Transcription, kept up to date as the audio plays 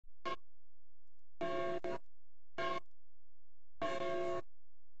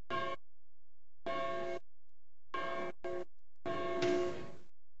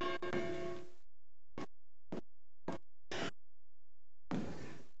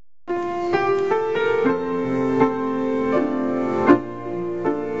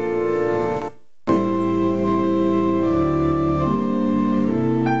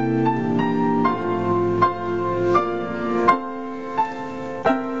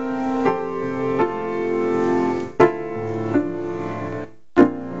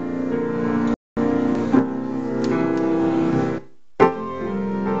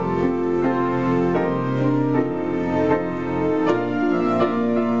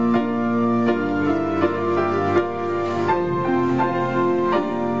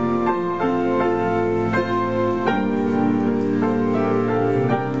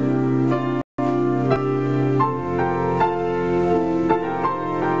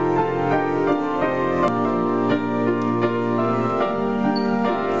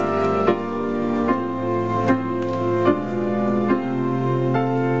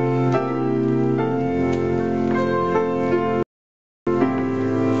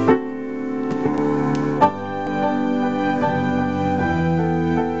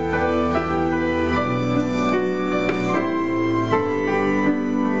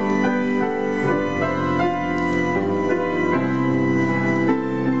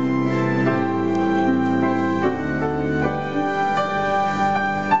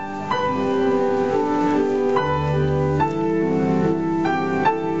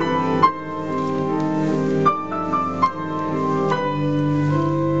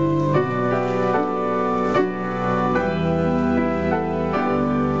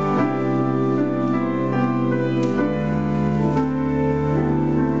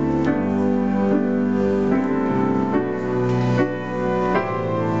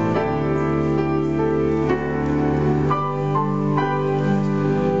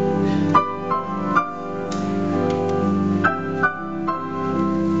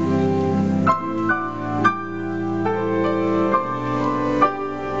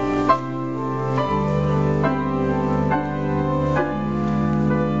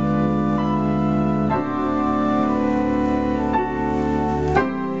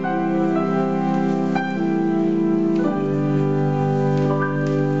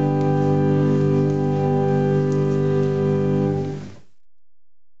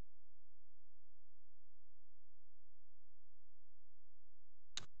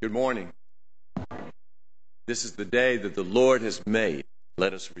Good morning. This is the day that the Lord has made.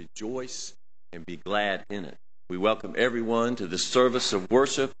 Let us rejoice and be glad in it. We welcome everyone to this service of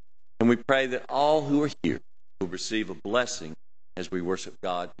worship, and we pray that all who are here will receive a blessing as we worship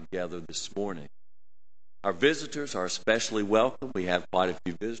God together this morning. Our visitors are especially welcome. We have quite a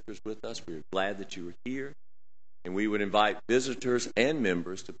few visitors with us. We are glad that you are here, and we would invite visitors and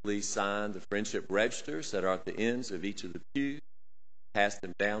members to please sign the friendship registers that are at the ends of each of the pews. Pass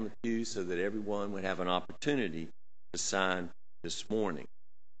them down the pews so that everyone would have an opportunity to sign this morning.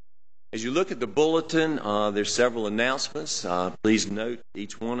 As you look at the bulletin, there's several announcements. Please note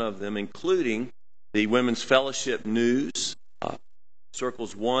each one of them, including the Women's Fellowship news.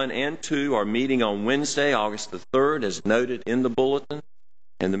 Circles 1 and 2 are meeting on Wednesday, August the 3rd, as noted in the bulletin,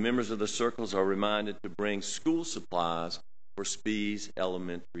 and the members of the circles are reminded to bring school supplies for Spees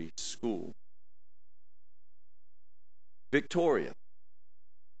Elementary School.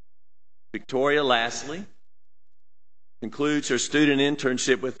 Victoria, lastly, concludes her student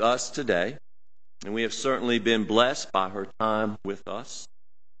internship with us today, and we have certainly been blessed by her time with us.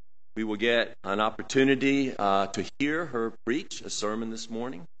 We will get an opportunity to hear her preach a sermon this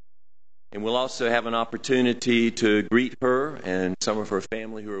morning, and we'll also have an opportunity to greet her and some of her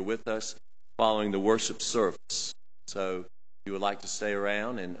family who are with us following the worship service. So if you would like to stay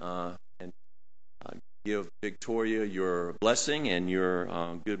around and give Victoria your blessing and your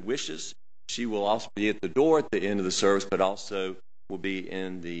good wishes. She will also be at the door at the end of the service, but also will be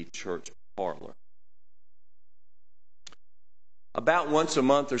in the church parlor. About once a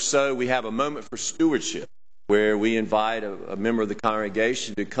month or so, we have a moment for stewardship, where we invite a member of the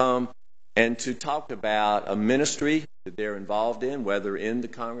congregation to come and to talk about a ministry that they're involved in, whether in the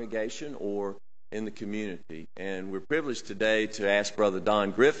congregation or in the community. And we're privileged today to ask Brother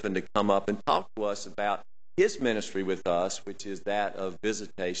Don Griffin to come up and talk to us about his ministry with us, which is that of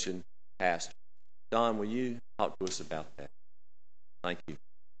visitation pastor. Don, will you talk to us about that? Thank you.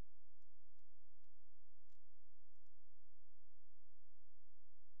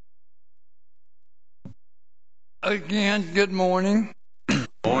 Again, good morning.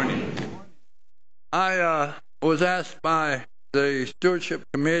 Morning. I was asked by the stewardship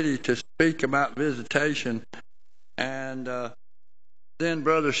committee to speak about visitation, and then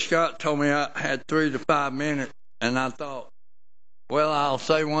Brother Scott told me I had 3 to 5 minutes, and I thought, well, I'll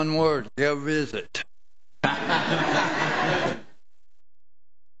say one word: go visit.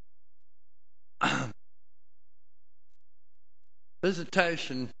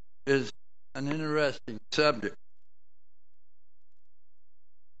 Visitation is an interesting subject.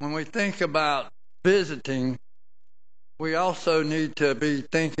 When we think about visiting, we also need to be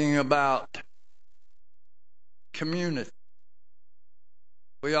thinking about community.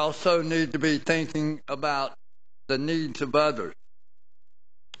 We also need to be thinking about the needs of others.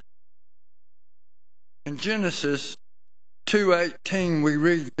 In Genesis 2:18, we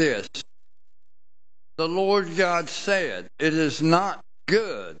read this: "The Lord God said, it is not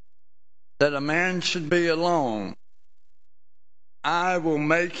good that a man should be alone. I will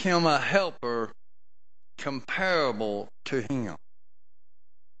make him a helper comparable to him."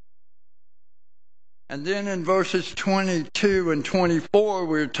 And then in verses 22 and 24,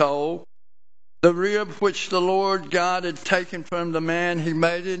 we're told, "The rib which the Lord God had taken from the man, he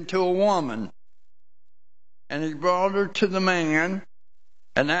made into a woman. And he brought her to the man.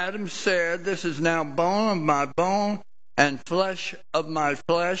 And Adam said, this is now bone of my bone and flesh of my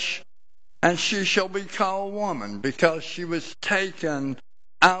flesh. And she shall be called woman, because she was taken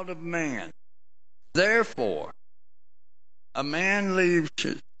out of man. Therefore, a man leaves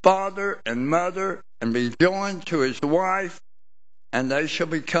his father and mother and be joined to his wife, and they shall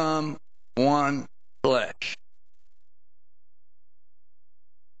become one flesh."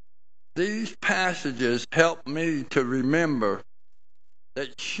 These passages help me to remember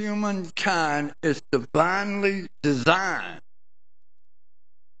that humankind is divinely designed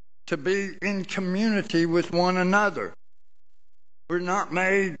to be in community with one another. We're not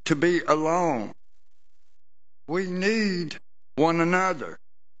made to be alone. We need one another.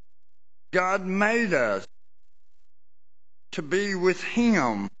 God made us to be with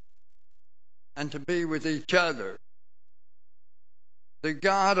Him and to be with each other. The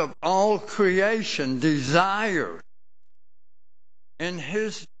God of all creation desires in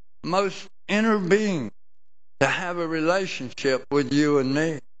His most inner being to have a relationship with you and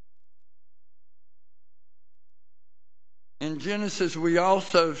me. In Genesis, we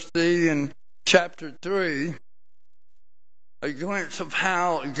also see in chapter 3 a glimpse of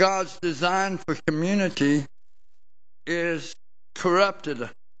how God's design for community is corrupted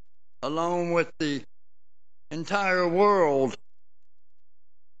along with the entire world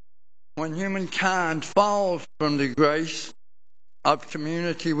when humankind falls from the grace of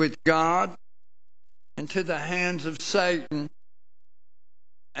community with God into the hands of Satan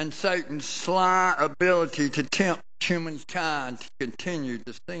and Satan's sly ability to tempt humankind to continue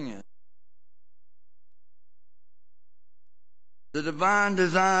to sin. The divine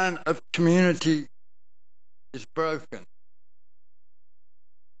design of community is broken.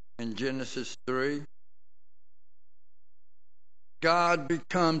 In Genesis 3, God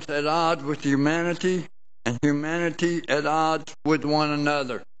becomes at odds with humanity and humanity at odds with one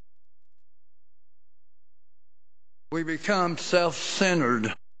another. We become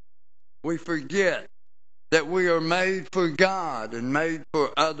self-centered. We forget that we are made for God and made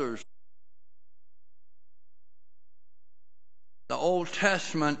for others. The Old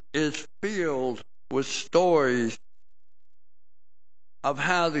Testament is filled with stories of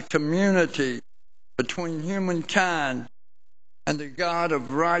how the community between humankind and the God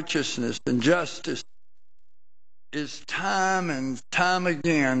of righteousness and justice is time and time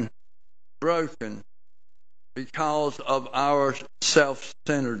again broken because of our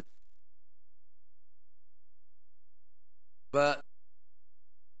self-centered. But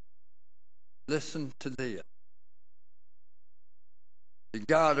listen to this. The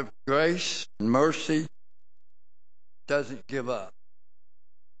God of grace and mercy doesn't give up.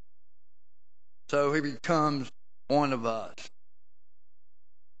 So he becomes one of us.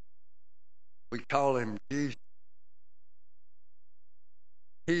 We call him Jesus.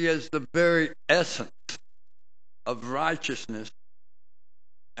 He is the very essence of righteousness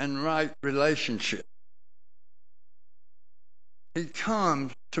and right relationship. He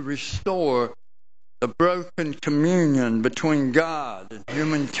comes to restore the broken communion between God and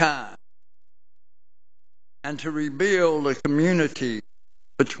humankind and to rebuild a community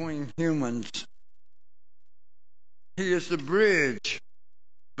between humans. He is the bridge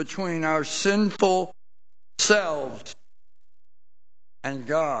between our sinful selves and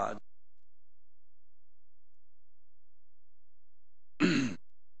God. He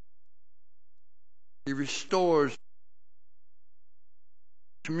restores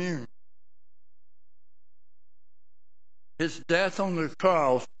communion. His death on the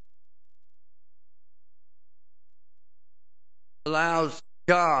cross allows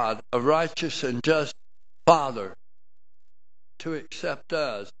God, a righteous and just Father, to accept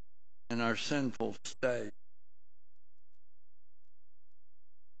us in our sinful state.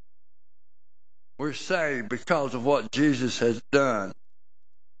 We're saved because of what Jesus has done.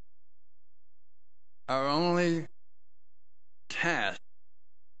 Our only task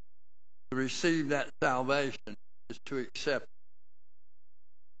to receive that salvation is to accept it.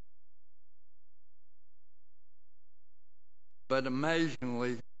 But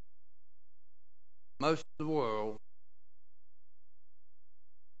amazingly, most of the world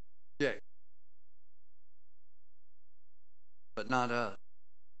rejects, but not us,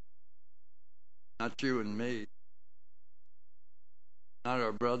 not you and me, not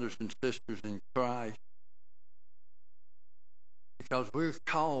our brothers and sisters in Christ, because we're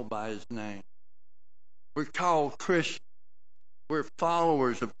called by his name. We're called Christians. We're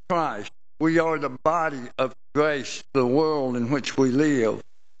followers of Christ. We are the body of grace to the world in which we live.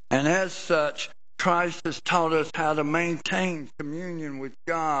 And as such, Christ has taught us how to maintain communion with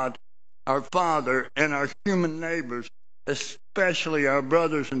God, our Father, and our human neighbors, especially our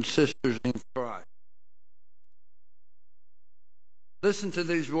brothers and sisters in Christ. Listen to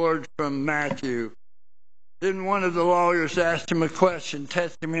these words from Matthew. Then one of the lawyers asked him a question,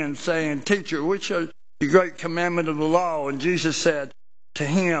 testing him, saying, "Teacher, which is the great commandment of the law?" And Jesus said to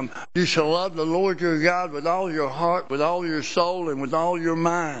him, "You shall love the Lord your God with all your heart, with all your soul, and with all your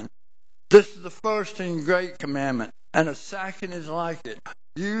mind. This is the first and great commandment, and a second is like it.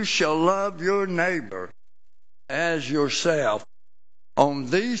 You shall love your neighbor as yourself. On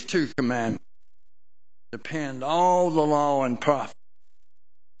these two commandments depend all the law and prophets."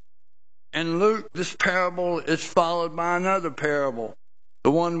 In Luke, this parable is followed by another parable,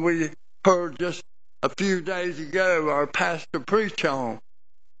 the one we heard just a few days ago our pastor preach on,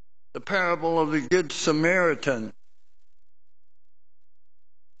 the parable of the Good Samaritan.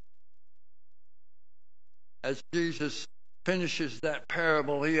 As Jesus finishes that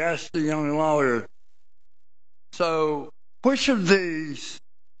parable, he asks the young lawyer, "So, which of these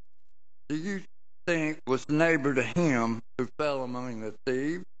do you think was neighbor to him who fell among the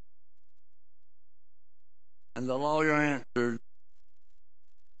thieves?" And the lawyer answered,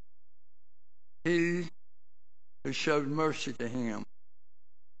 "He who showed mercy to him."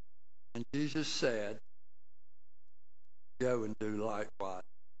 And Jesus said, "Go and do likewise."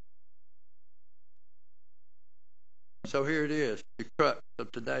 So here it is, the crux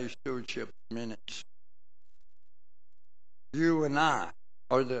of today's stewardship minutes. You and I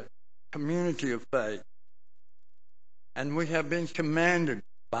are the community of faith. And we have been commanded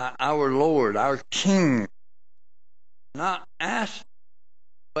by our Lord, our King, not asked,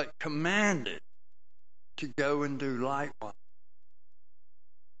 but commanded to go and do likewise.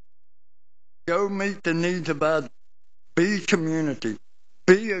 Go meet the needs of others. Be community.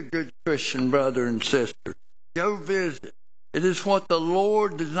 Be a good Christian brother and sister. Go visit. It is what the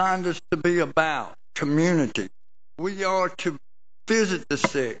Lord designed us to be about, community. We are to visit the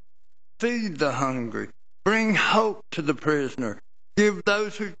sick, feed the hungry, bring hope to the prisoner, give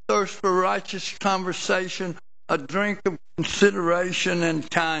those who thirst for righteous conversation a drink of consideration and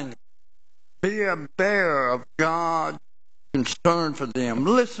kindness. Be a bearer of God's concern for them.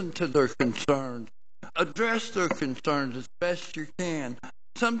 Listen to their concerns. Address their concerns as best you can.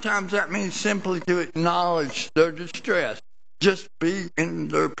 Sometimes that means simply to acknowledge their distress. Just be in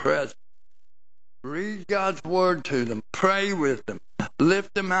their presence. Read God's word to them. Pray with them.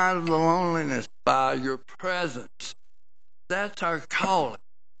 Lift them out of the loneliness by your presence. That's our calling.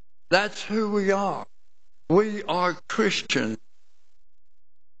 That's who we are. We are Christians,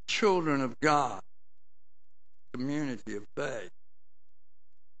 children of God, community of faith.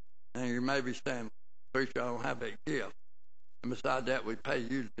 And you may be saying, preacher, I don't have that gift. And beside that, we pay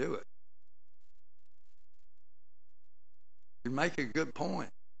you to do it. You make a good point.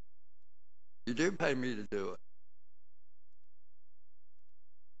 You do pay me to do it.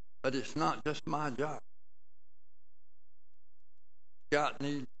 But it's not just my job. God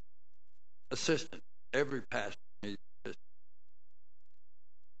needs assistance. Every pastor needs assistance.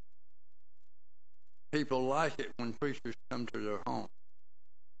 People like it when preachers come to their home.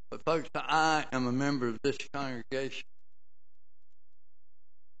 But folks, I am a member of this congregation.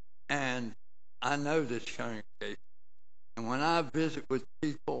 And I know this congregation. And when I visit with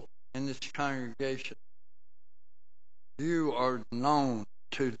people in this congregation, you are known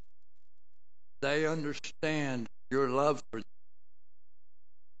to them. They understand your love for them.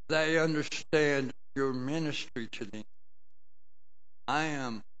 They understand your ministry to them. I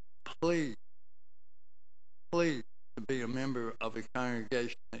am pleased to be a member of a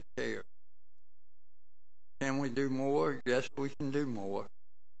congregation that cares. Can we do more? Yes, we can do more.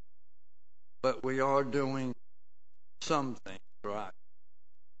 But we are doing some things right.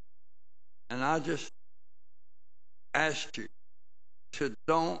 And I just ask you to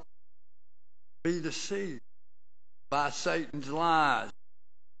don't be deceived by Satan's lies.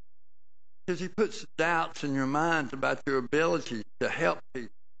 Because he puts doubts in your minds about your ability to help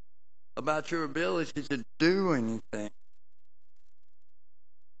people, about your ability to do anything.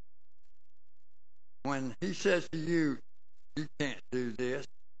 When he says to you, you can't do this,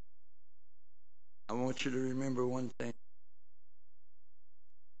 I want you to remember one thing.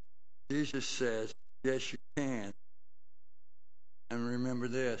 Jesus says, yes, you can. And remember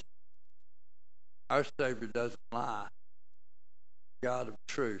this. Our Savior doesn't lie. God of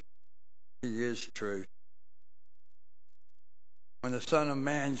truth. He is truth. When the Son of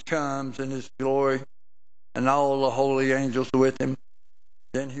Man comes in his glory and all the holy angels with him,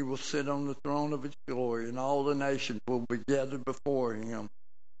 then he will sit on the throne of his glory, and all the nations will be gathered before him.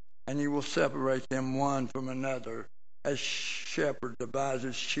 And he will separate them one from another, as shepherd divides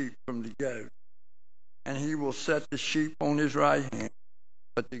his sheep from the goat. And he will set the sheep on his right hand,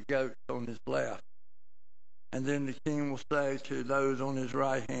 but the goats on his left. And then the king will say to those on his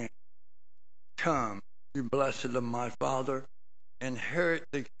right hand, come, you blessed of my Father, inherit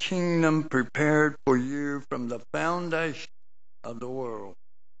the kingdom prepared for you from the foundation of the world.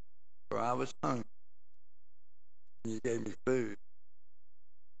 For I was hungry, and you gave me food.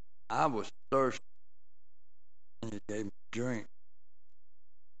 I was thirsty, and you gave me drink.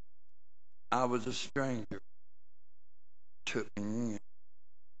 I was a stranger, took me in.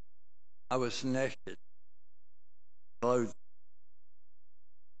 I was naked, clothed.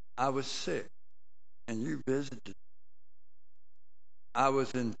 I was sick, and you visited. I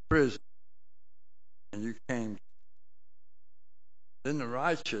was in prison, and you came. Then the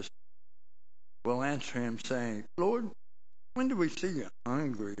righteous will answer him, saying, Lord, when did we see you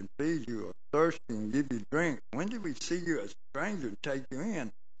hungry and feed you, or thirsty and give you drink? When did we see you a stranger and take you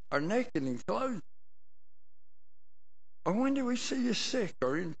in, or naked and clothe you? Or when did we see you sick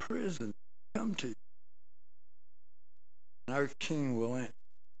or in prison and come to you? And our King will answer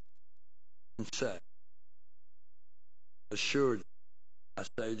and say, assuredly, I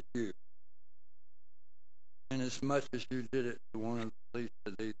say to you, inasmuch as you did it to one of the least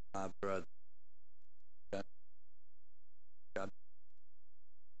of these, my brothers, God.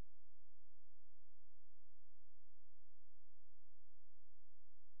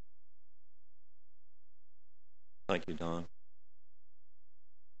 Thank you, Don.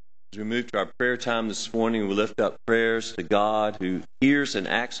 As we move to our prayer time this morning, we lift up prayers to God who hears and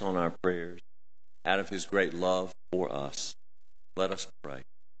acts on our prayers out of his great love for us. Let us pray.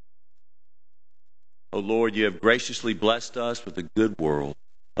 O Lord, you have graciously blessed us with a good world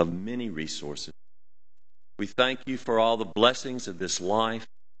of many resources. We thank you for all the blessings of this life,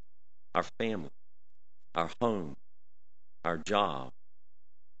 our family, our home, our job,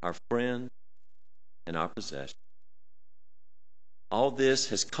 our friends, and our possessions. All this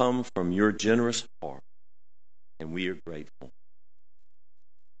has come from your generous heart, and we are grateful.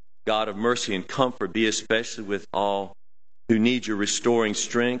 God of mercy and comfort, be especially with all who need your restoring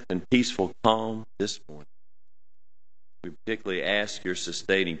strength and peaceful calm this morning. We particularly ask your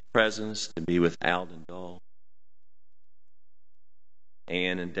sustaining presence to be with Alden Dahl,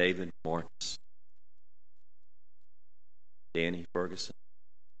 Ann and David Marcus, Danny Ferguson,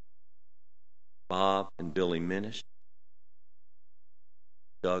 Bob and Billy Minish,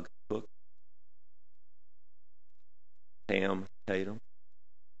 Doug Cook, Pam Tatum,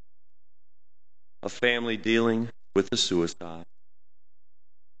 a family dealing with the suicide,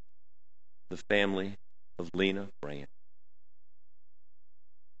 the family of Lena Brandt.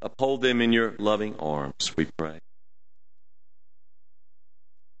 Uphold them in your loving arms, we pray.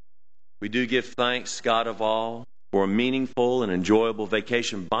 We do give thanks, God of all, for a meaningful and enjoyable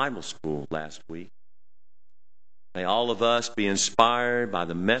vacation Bible school last week. May all of us be inspired by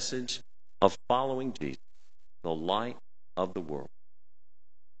the message of following Jesus, the light of the world.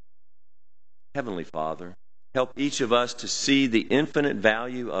 Heavenly Father, help each of us to see the infinite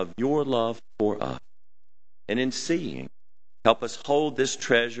value of your love for us. And in seeing, help us hold this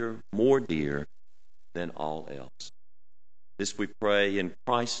treasure more dear than all else. This we pray in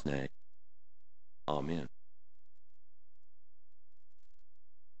Christ's name. Amen.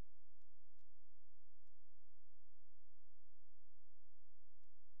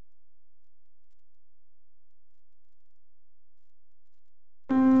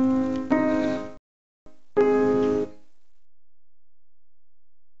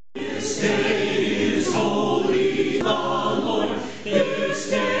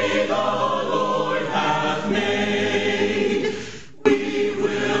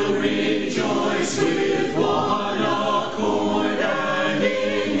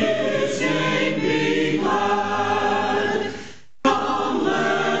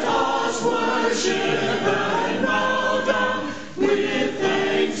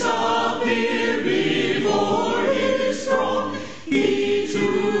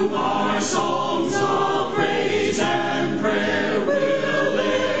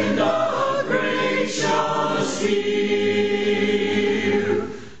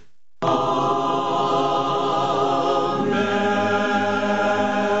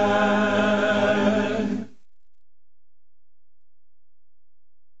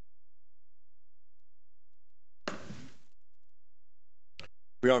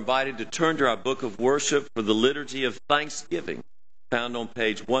 We are invited to turn to our book of worship for the Liturgy of Thanksgiving, found on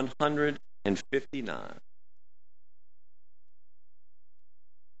page 159.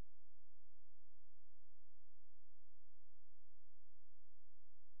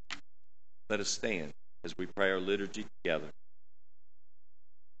 Let us stand as we pray our liturgy together.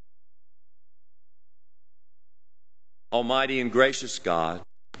 Almighty and gracious God,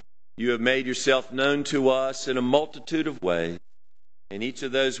 you have made yourself known to us in a multitude of ways, and each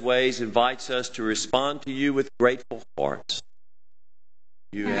of those ways invites us to respond to you with grateful hearts.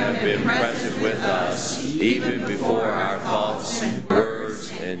 You have been present with us even before our thoughts,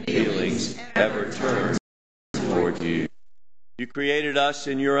 words, and feelings ever turned toward you. You created us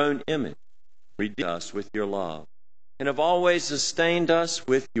in your own image, redeemed us with your love, and have always sustained us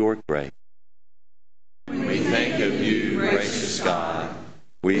with your grace. We think of you, gracious God.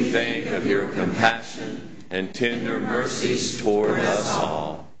 We think of your compassion and tender mercies toward us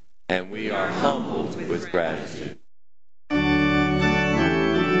all, and we are humbled with gratitude.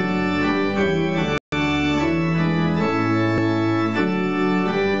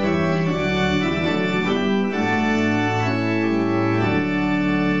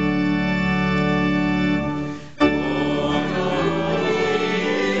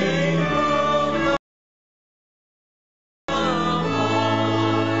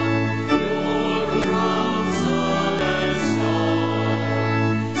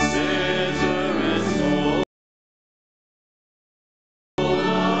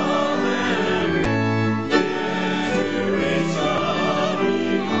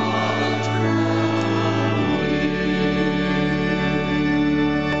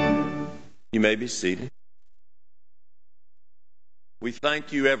 You may be seated. We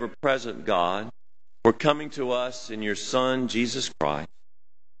thank you, ever-present God, for coming to us in your Son, Jesus Christ,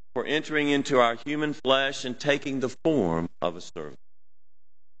 for entering into our human flesh and taking the form of a servant.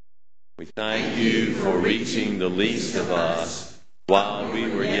 We thank you for reaching the least of us while we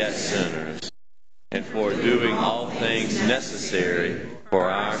were yet sinners, and for doing all things necessary for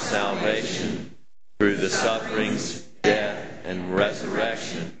our salvation through the sufferings, death, and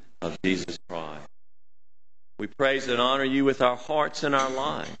resurrection of Jesus Christ. We praise and honor you with our hearts and our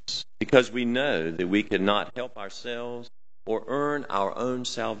lives, because we know that we cannot help ourselves or earn our own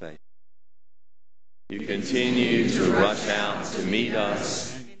salvation. You continue to rush out to meet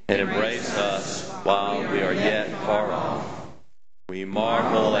us and embrace us while we are yet far off. We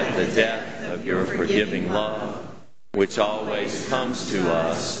marvel at the depth of your forgiving love, which always comes to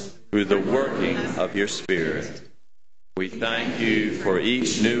us through the working of your Spirit. We thank you for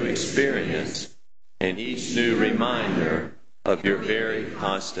each new experience and each new reminder of your very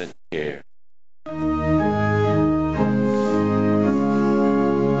constant care.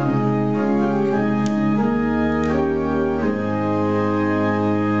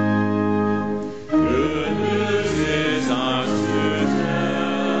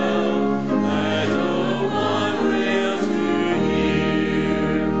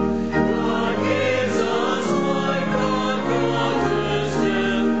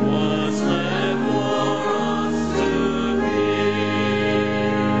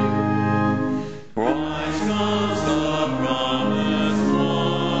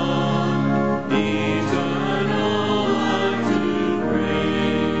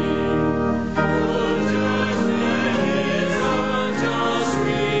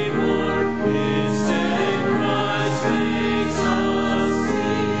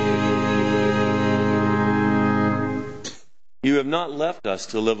 You have not left us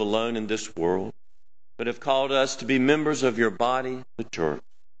to live alone in this world, but have called us to be members of your body, the church.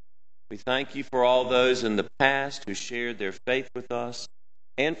 We thank you for all those in the past who shared their faith with us,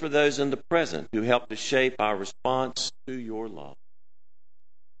 and for those in the present who helped to shape our response to your love.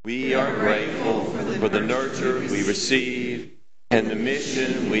 We are grateful for the nurture we receive and the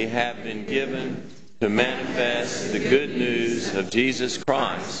mission we have been given to manifest the good news of Jesus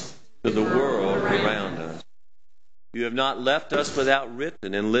Christ to the world around us. You have not left us without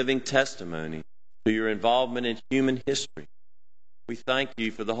written and living testimony to your involvement in human history. We thank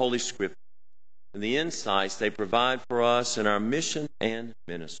you for the Holy Scripture and the insights they provide for us in our mission and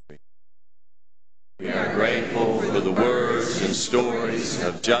ministry. We are grateful for the words and stories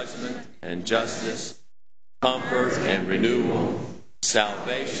of judgment and justice, comfort and renewal,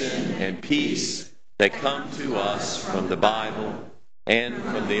 salvation and peace that come to us from the Bible and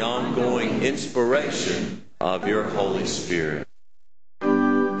from the ongoing inspiration of your Holy Spirit.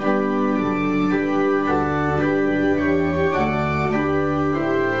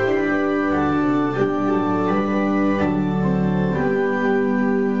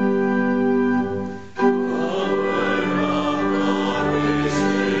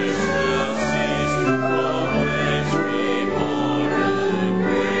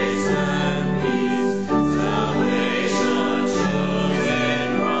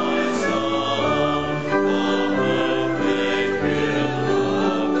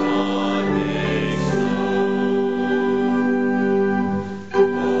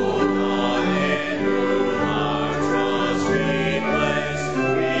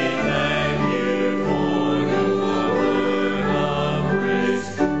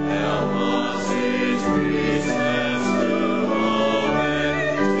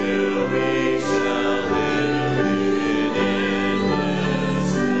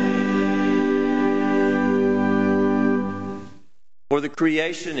 For the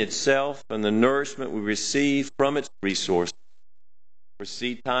creation itself and the nourishment we receive from its resources, for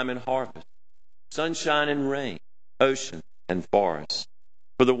seed time and harvest, sunshine and rain, ocean and forest,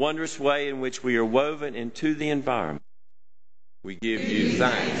 for the wondrous way in which we are woven into the environment, we give you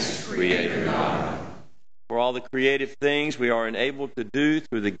thanks, Creator God, for all the creative things we are enabled to do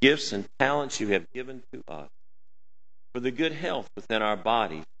through the gifts and talents you have given to us, for the good health within our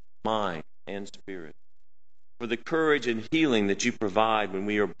body, mind, and spirit, for the courage and healing that you provide when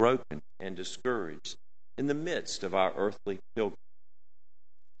we are broken and discouraged in the midst of our earthly pilgrimage.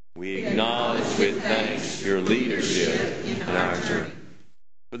 We acknowledge with thanks your leadership in our journey,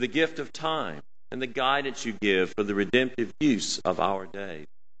 for the gift of time and the guidance you give for the redemptive use of our days,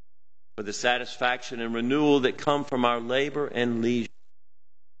 for the satisfaction and renewal that come from our labor and leisure,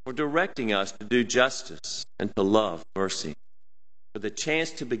 for directing us to do justice and to love mercy, for the chance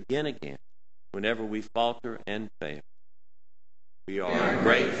to begin again whenever we falter and fail. We are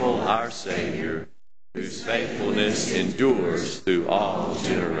grateful, our Savior, whose faithfulness endures through all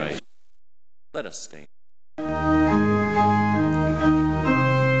generations. Let us stand.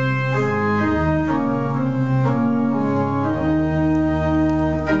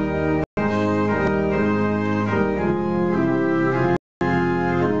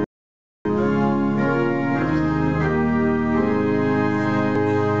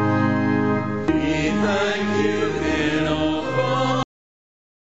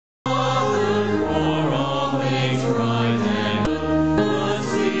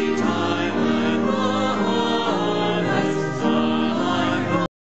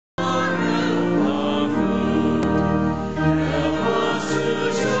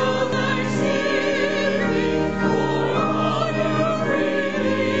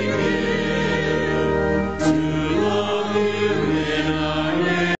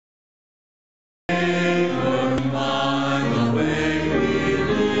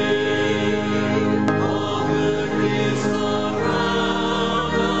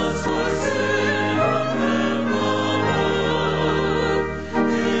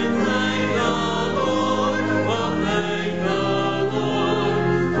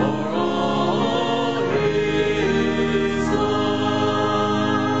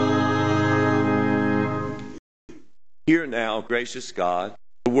 Hear now, gracious God,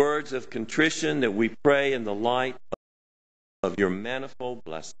 the words of contrition that we pray in the light of your manifold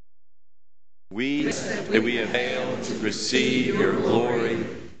blessings. That we avail to receive your glory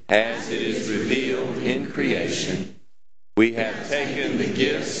as it is revealed in creation. We have taken the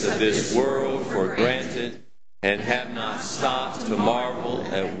gifts of this world for granted and have not stopped to marvel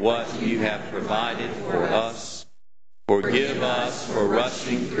at what you have provided for us. Forgive us for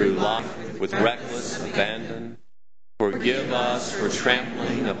rushing through life with reckless abandon. Forgive us for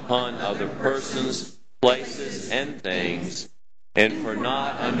trampling upon other persons, places, and things, and for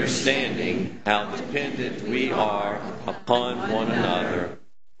not understanding how dependent we are upon one another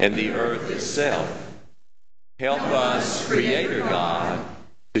and the earth itself. Help us, Creator God,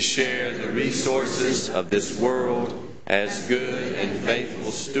 to share the resources of this world as good and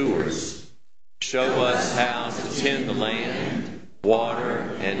faithful stewards. Show us how to tend the land,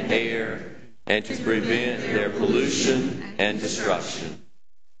 water, and air, and to prevent their pollution and destruction.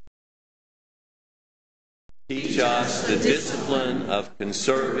 Teach us the discipline of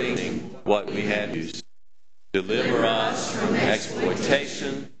conserving what we have used. Deliver us from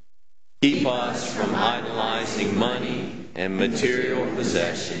exploitation. Keep us from idolizing money and material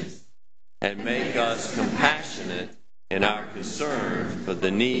possessions. And make us compassionate in our concern for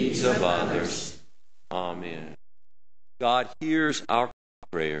the needs of others. Amen. God hears our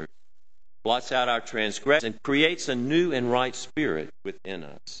prayers, blots out our transgressions, and creates a new and right spirit within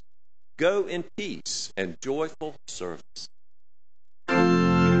us. Go in peace and joyful service.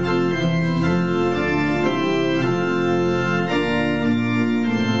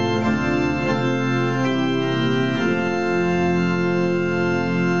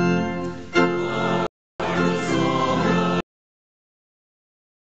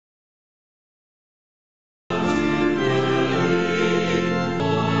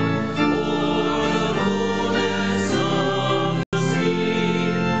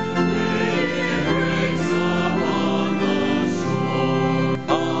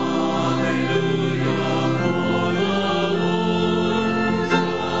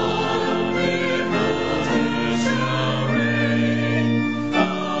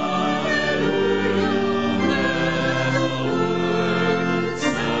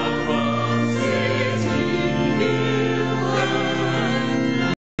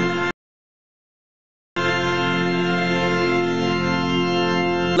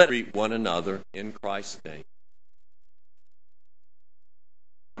 Let us treat one another in Christ's name.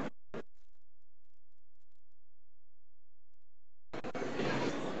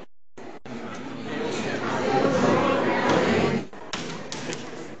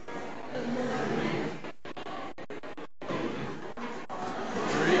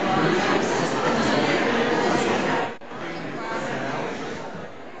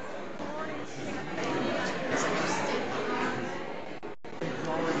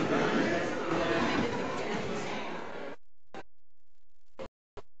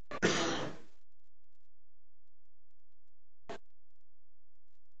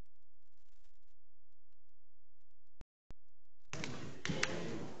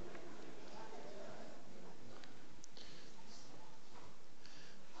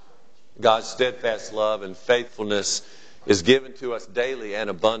 God's steadfast love and faithfulness is given to us daily and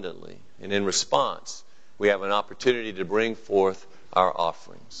abundantly. And in response, we have an opportunity to bring forth our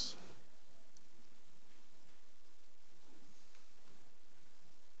offerings.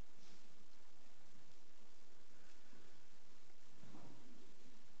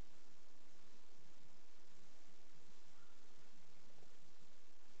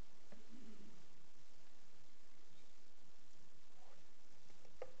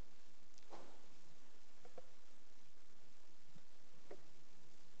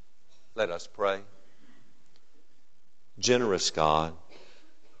 Let us pray. Generous God,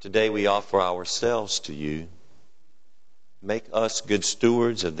 today we offer ourselves to you. Make us good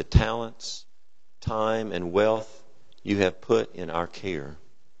stewards of the talents, time, and wealth you have put in our care.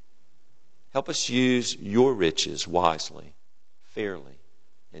 Help us use your riches wisely, fairly,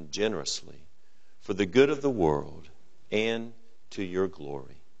 and generously for the good of the world and to your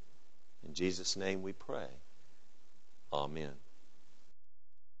glory. In Jesus' name we pray. Amen.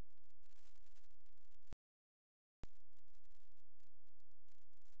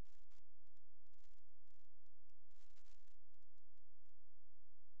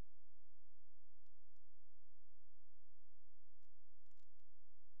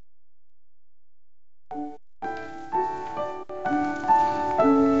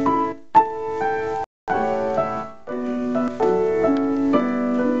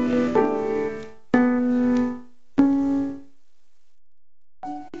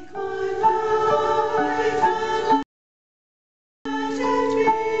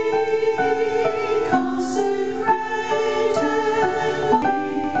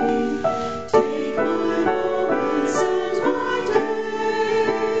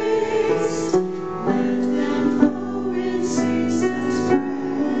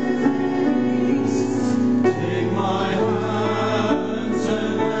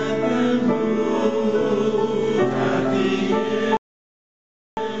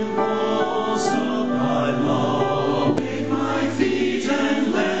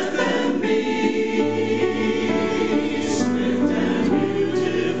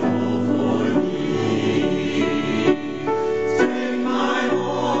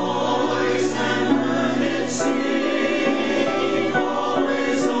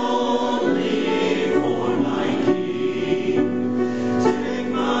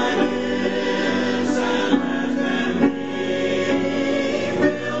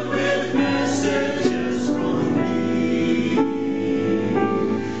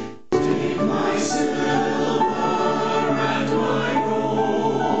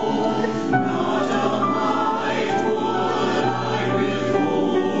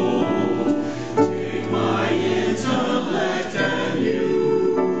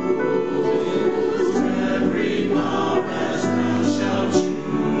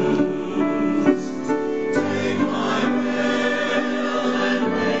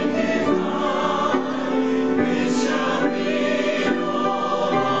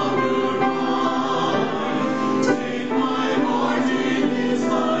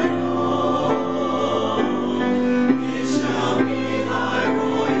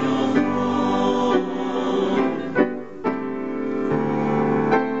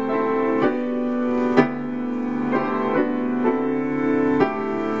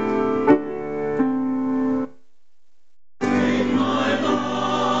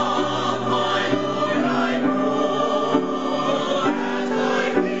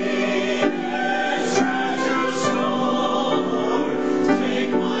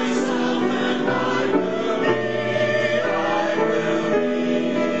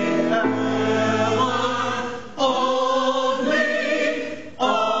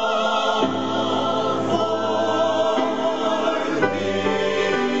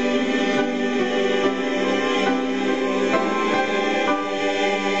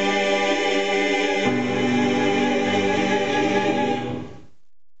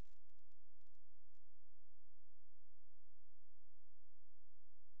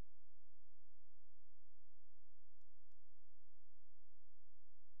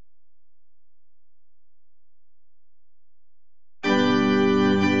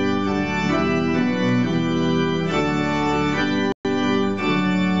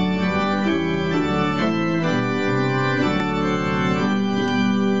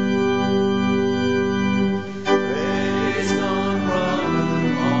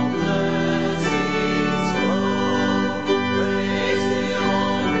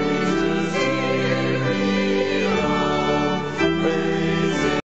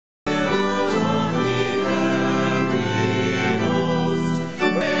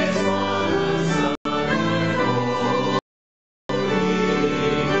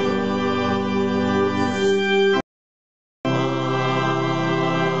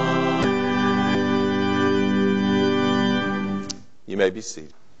 You may be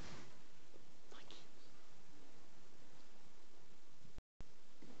seated.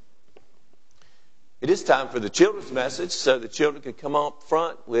 It is time for the children's message, so the children can come up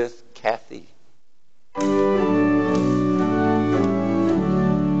front with Kathy.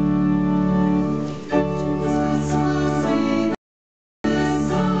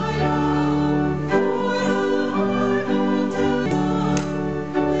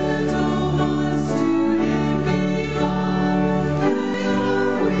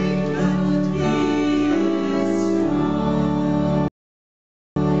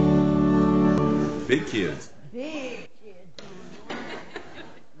 Big kids. Big kids.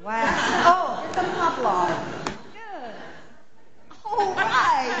 Wow. Oh, it's a Poplon. Good. All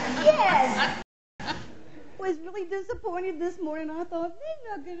right. Yes. I was really disappointed this morning. I thought,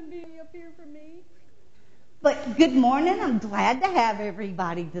 they're not going to be up here for me. But good morning. I'm glad to have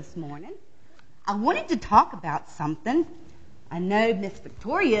everybody this morning. I wanted to talk about something. I know Miss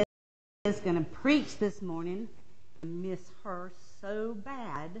Victoria is going to preach this morning. I miss her so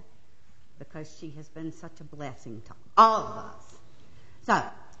bad because she has been such a blessing to all of us.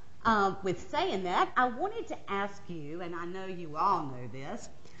 So, with saying that, I wanted to ask you, and I know you all know this,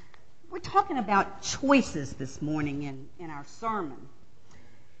 we're talking about choices this morning in our sermon.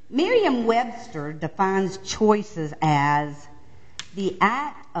 Merriam-Webster defines choices as the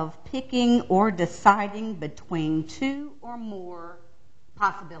act of picking or deciding between two or more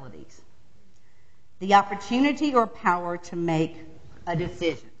possibilities. The opportunity or power to make a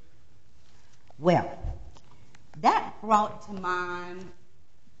decision. Well, that brought to mind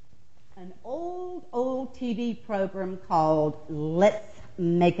an old TV program called Let's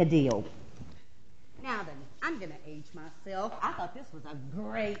Make a Deal. Now then, I'm going to age myself. I thought this was a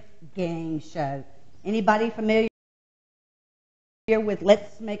great game show. Anybody familiar with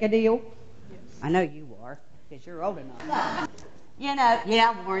Let's Make a Deal? Yes. I know you are, because you're old enough.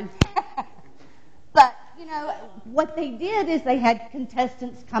 Yeah, Warren. But, what they did is they had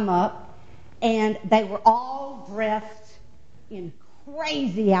contestants come up, and they were all dressed in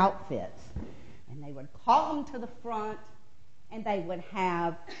crazy outfits. And they would call them to the front, and they would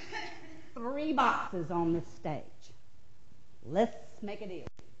have 3 boxes on the stage. Let's make a deal.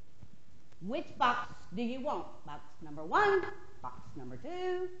 Which box do you want? Box number 1, box number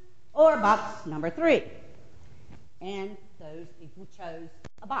 2, or box number 3? And those people chose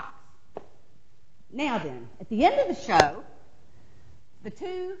a box. Now then, at the end of the show, the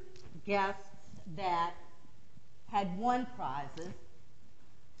 2 guests that had won prizes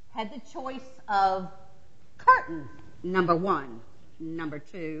had the choice of curtain number 1, number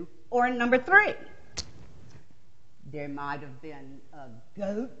 2, or number 3. There might have been a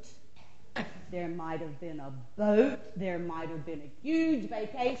goat. There might have been a boat. There might have been a huge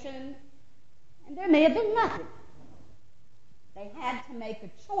vacation. And there may have been nothing. They had to make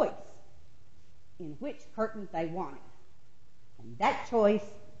a choice in which curtain they wanted. And that choice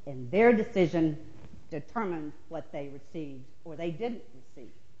and their decision determined what they received or they didn't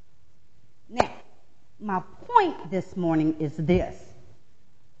receive. Now, my point this morning is this.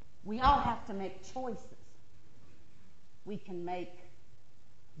 We all have to make choices. We can make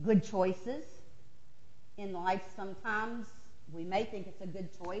good choices. In life, sometimes we may think it's a good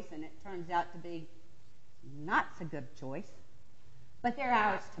choice and it turns out to be not so good choice, but they're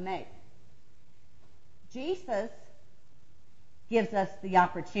ours to make. Jesus gives us the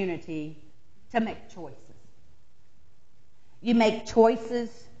opportunity to make choices. You make choices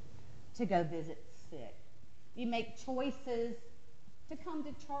to go visit the sick. You make choices to come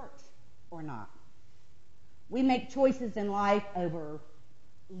to church or not. We make choices in life over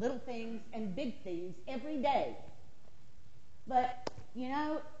little things and big things every day. But,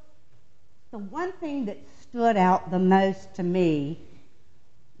 the one thing that stood out the most to me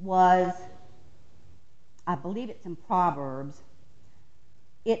was, I believe it's in Proverbs,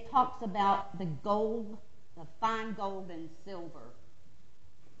 it talks about the gold, the fine gold and silver.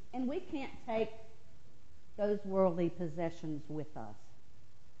 And we can't take those worldly possessions with us.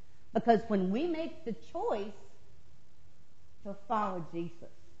 Because when we make the choice to follow Jesus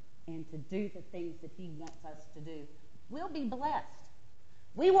and to do the things that he wants us to do, we'll be blessed.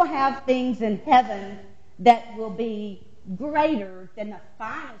 We will have things in heaven that will be greater than the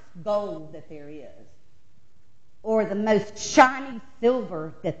finest gold that there is, or the most shiny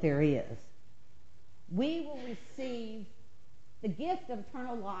silver that there is. We will receive the gift of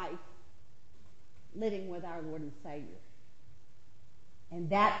eternal life living with our Lord and Savior. And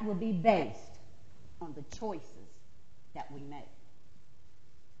that will be based on the choices that we make.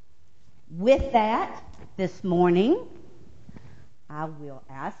 With that, this morning, I will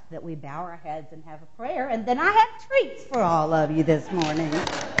ask that we bow our heads and have a prayer, and then I have treats for all of you this morning.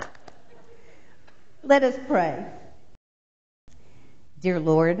 Let us pray. Dear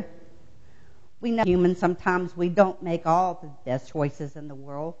Lord, we know humans, sometimes we don't make all the best choices in the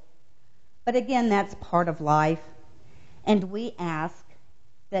world. But again, that's part of life. And we ask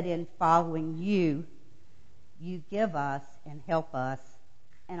that in following you, you give us and help us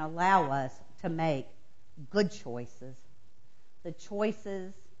and allow us to make good choices. The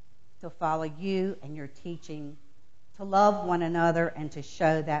choices to follow you and your teaching, to love one another and to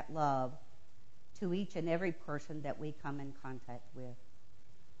show that love to each and every person that we come in contact with.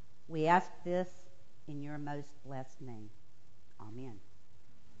 We ask this in your most blessed name. Amen.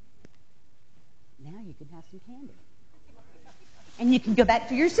 Now you can have some candy. And you can go back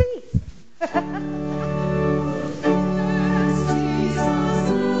to your seats.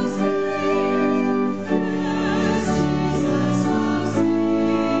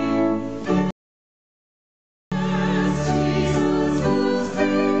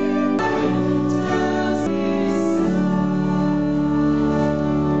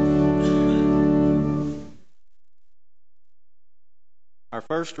 Our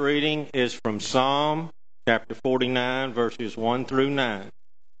first reading is from Psalm chapter 49, verses 1 through 9.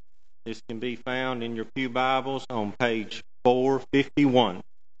 This can be found in your pew Bibles on page 451.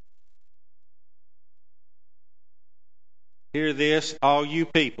 Hear this, all you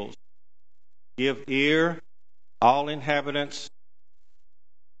peoples. Give ear, all inhabitants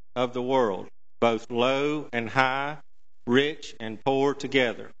of the world, both low and high, rich and poor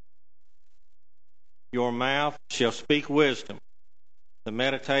together. Your mouth shall speak wisdom. The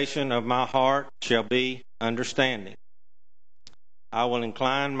meditation of my heart shall be understanding. I will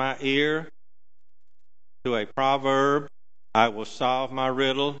incline my ear to a proverb. I will solve my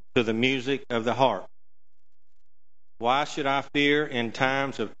riddle to the music of the harp. Why should I fear in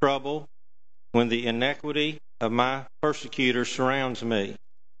times of trouble when the iniquity of my persecutor surrounds me?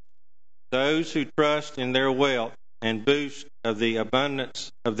 Those who trust in their wealth and boast of the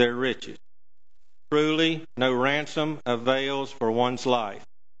abundance of their riches. Truly, no ransom avails for one's life.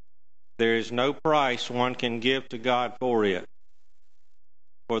 There is no price one can give to God for it.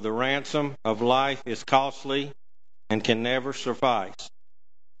 For the ransom of life is costly and can never suffice,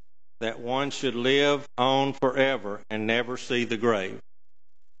 that one should live on forever and never see the grave.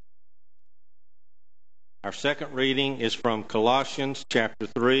 Our second reading is from Colossians chapter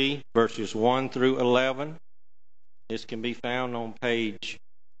 3, verses 1 through 11. This can be found on page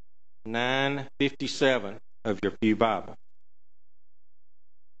 957 of your pew Bible.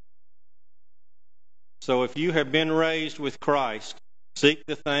 So if you have been raised with Christ, seek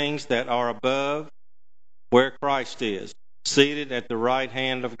the things that are above, where Christ is, seated at the right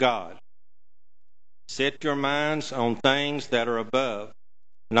hand of God. Set your minds on things that are above,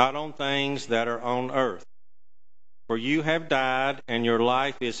 not on things that are on earth. For you have died, and your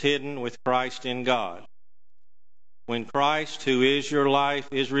life is hidden with Christ in God. When Christ, who is your life,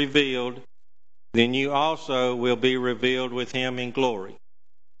 is revealed, then you also will be revealed with him in glory.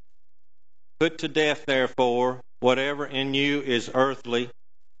 Put to death, therefore, whatever in you is earthly: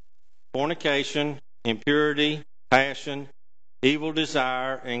 fornication, impurity, passion, evil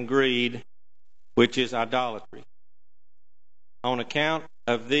desire, and greed, which is idolatry. On account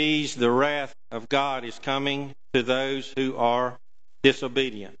of these, the wrath of God is coming to those who are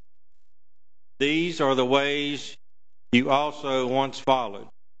disobedient. These are the ways you also once followed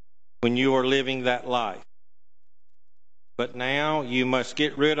when you were living that life. But now you must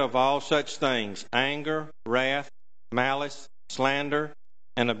get rid of all such things: anger, wrath, malice, slander,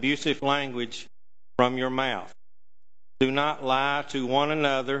 and abusive language from your mouth. Do not lie to one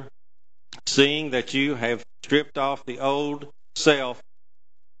another, seeing that you have stripped off the old self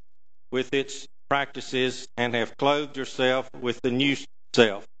with its practices and have clothed yourself with the new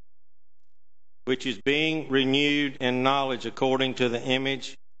self, which is being renewed in knowledge according to the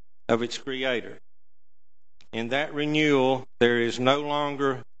image of its Creator. In that renewal, there is no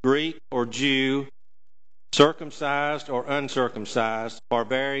longer Greek or Jew, circumcised or uncircumcised,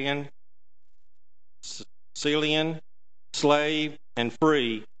 barbarian, Scythian, slave, and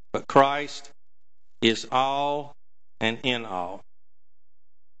free, but Christ is all and in all.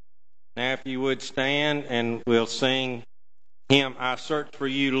 Now, if you would stand, and we'll sing hymn, I Search for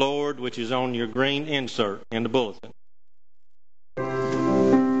You, Lord, which is on your green insert in the bulletin.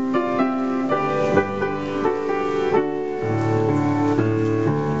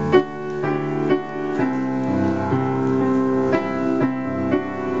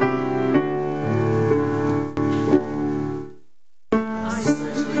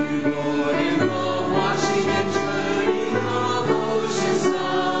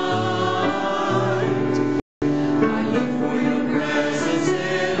 I look for your presence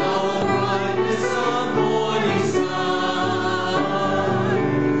in all brightness of morning star.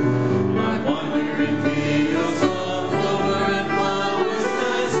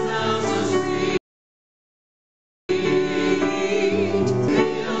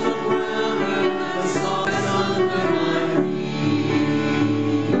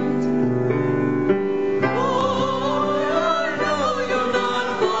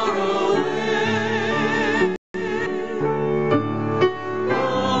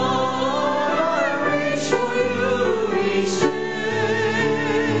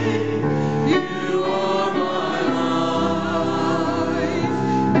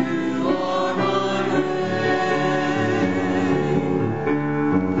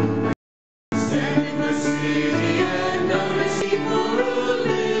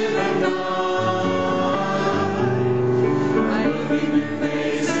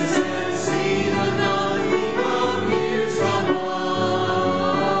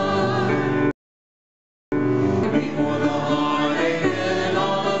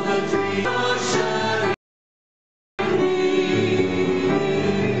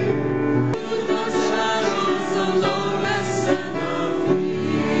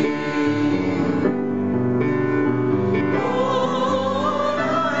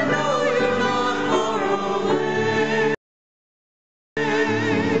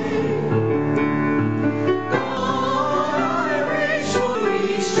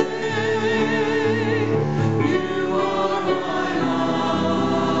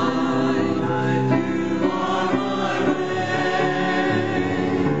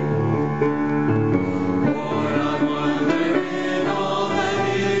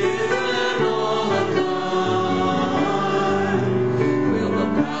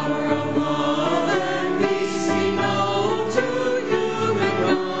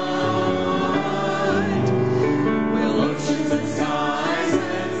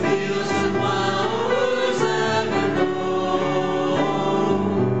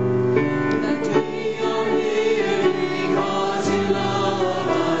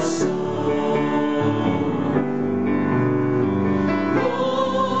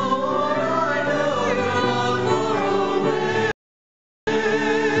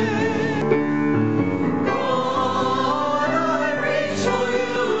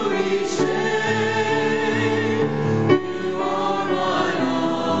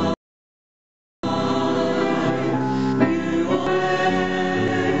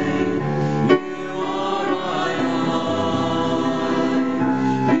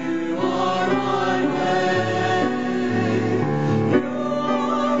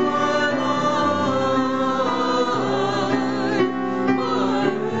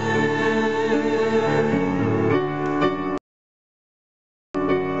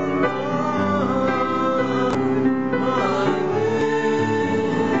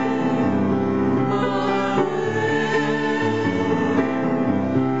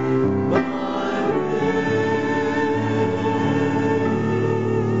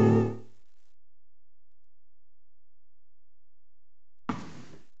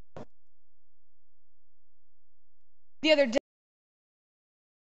 The other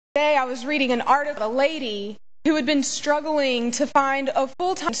day I was reading an article about a lady who had been struggling to find a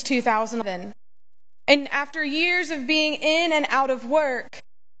full-time since 2011. And after years of being in and out of work,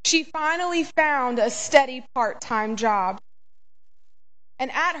 she finally found a steady part-time job.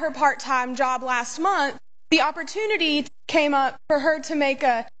 And at her part-time job last month, the opportunity came up for her to make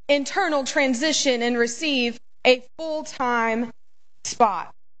an internal transition and receive a full-time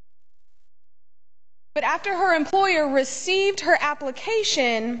spot. But after her employer received her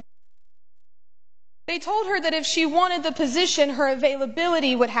application, they told her that if she wanted the position, her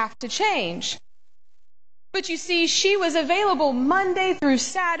availability would have to change. But you see, she was available Monday through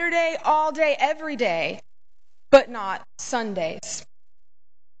Saturday, all day, every day, but not Sundays.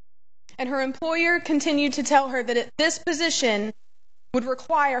 And her employer continued to tell her that this position would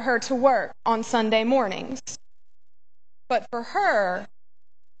require her to work on Sunday mornings. But for her,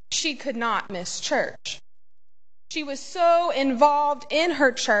 she could not miss church. She was so involved in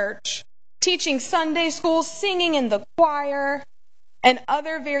her church, teaching Sunday school, singing in the choir, and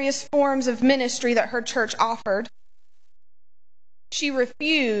other various forms of ministry that her church offered. She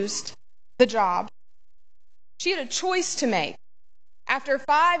refused the job. She had a choice to make. After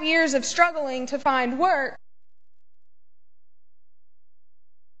 5 years of struggling to find work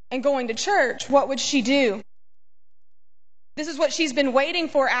and going to church, what would she do? This is what she's been waiting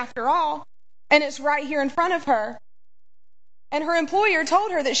for after all, and it's right here in front of her. And her employer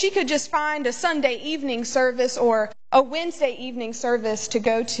told her that she could just find a Sunday evening service or a Wednesday evening service to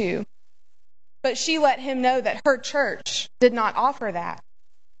go to. But she let him know that her church did not offer that.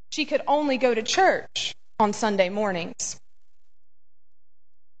 She could only go to church on Sunday mornings.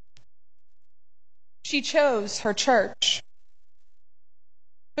 She chose her church.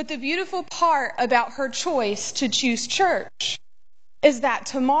 But the beautiful part about her choice to choose church is that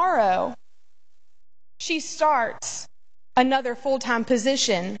tomorrow she starts another full-time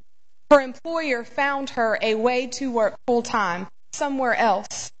position. Her employer found her a way to work full-time somewhere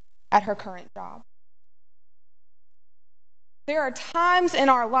else at her current job. There are times in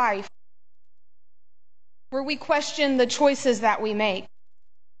our life where we question the choices that we make.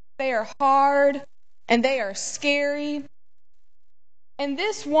 They are hard and they are scary. And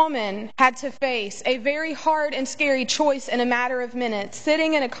this woman had to face a very hard and scary choice in a matter of minutes,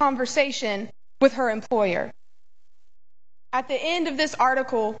 sitting in a conversation with her employer. At the end of this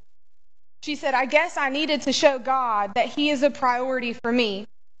article, she said, I guess I needed to show God that He is a priority for me,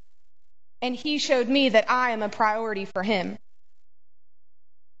 and He showed me that I am a priority for Him.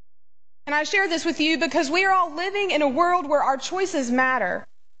 And I share this with you because we are all living in a world where our choices matter.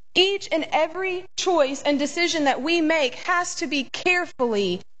 Each and every choice and decision that we make has to be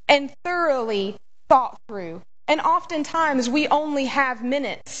carefully and thoroughly thought through. And oftentimes we only have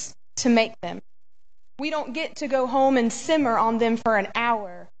minutes to make them. We don't get to go home and simmer on them for an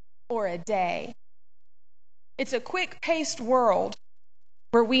hour or a day. It's a quick-paced world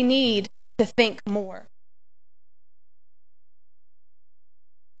where we need to think more.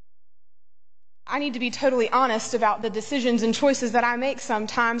 I need to be totally honest about the decisions and choices that I make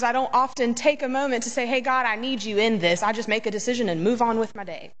sometimes. I don't often take a moment to say, hey, God, I need you in this. I just make a decision and move on with my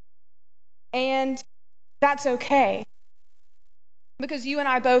day. And that's okay. Because you and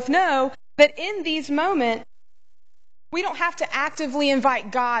I both know that in these moments, we don't have to actively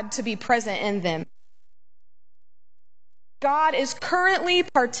invite God to be present in them. God is currently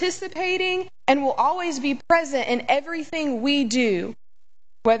participating and will always be present in everything we do,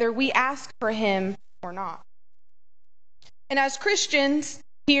 whether we ask for Him or not. And as Christians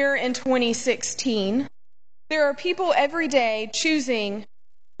here in 2016, there are people every day choosing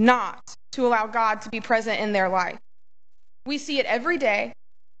not to allow God to be present in their life. We see it every day,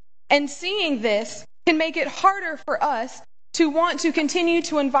 and seeing this can make it harder for us to want to continue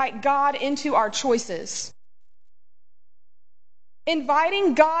to invite God into our choices.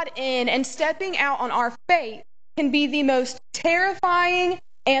 Inviting God in and stepping out on our faith can be the most terrifying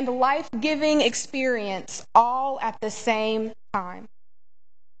and life-giving experience all at the same time.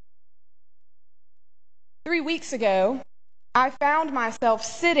 3 weeks ago, I found myself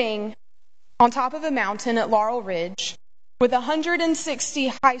sitting on top of a mountain at Laurel Ridge with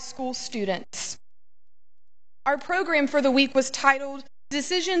 160 high school students. Our program for the week was titled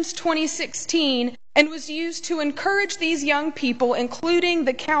Decisions 2016 and was used to encourage these young people, including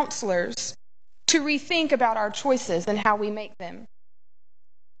the counselors, to rethink about our choices and how we make them.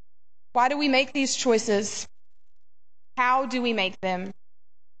 Why do we make these choices? How do we make them?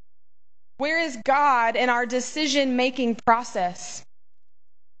 Where is God in our decision-making process?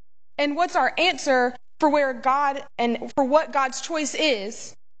 And what's our answer for where God and for what God's choice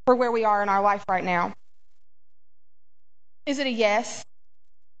is for where we are in our life right now? Is it a yes?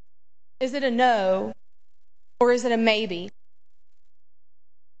 Is it a no? Or is it a maybe?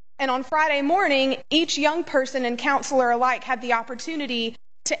 And on Friday morning, each young person and counselor alike had the opportunity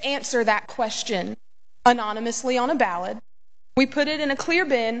to answer that question anonymously on a ballot. We put it in a clear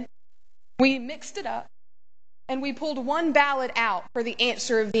bin, we mixed it up, and we pulled one ballot out for the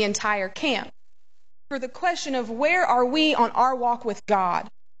answer of the entire camp, for the question of where are we on our walk with God.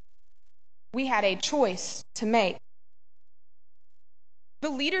 We had a choice to make. The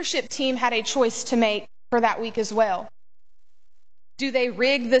leadership team had a choice to make for that week as well. Do they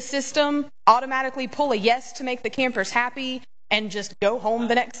rig the system, automatically pull a yes to make the campers happy, and just go home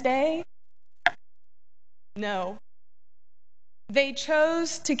the next day? No. They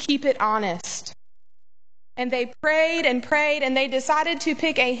chose to keep it honest. And they prayed and prayed, and they decided to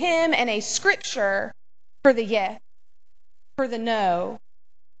pick a hymn and a scripture for the yes, for the no,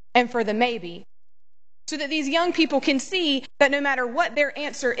 and for the maybe, so that these young people can see that no matter what their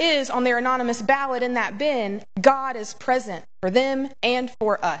answer is on their anonymous ballot in that bin, God is present for them and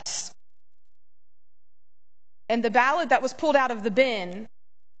for us. And the ballot that was pulled out of the bin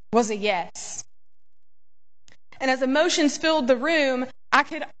was a yes. And as emotions filled the room, I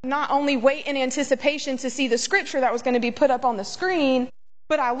could not only wait in anticipation to see the scripture that was going to be put up on the screen,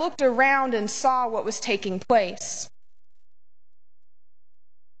 but I looked around and saw what was taking place.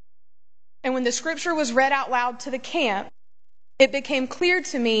 And when the scripture was read out loud to the camp, it became clear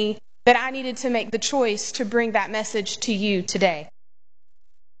to me that I needed to make the choice to bring that message to you today.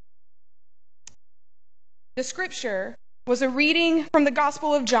 The scripture was a reading from the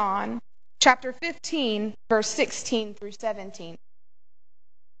Gospel of John, chapter 15, verse 16 through 17.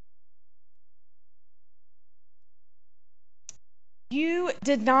 You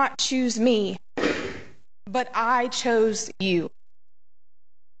did not choose me, but I chose you.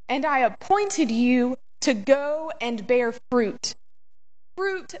 And I appointed you to go and bear fruit,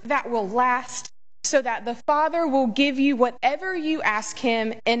 fruit that will last, so that the Father will give you whatever you ask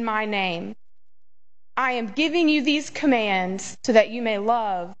him in my name. I am giving you these commands so that you may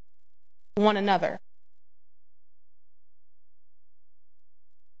love one another.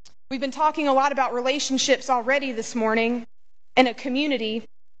 We've been talking a lot about relationships already this morning in a community,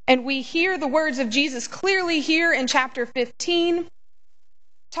 and we hear the words of Jesus clearly here in chapter 15,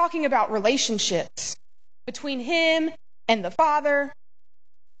 talking about relationships between him and the Father,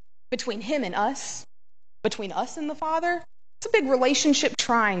 between him and us, between us and the Father. It's a big relationship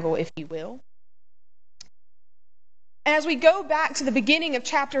triangle, if you will. And as we go back to the beginning of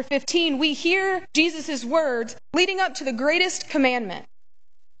chapter 15, we hear Jesus' words leading up to the greatest commandment,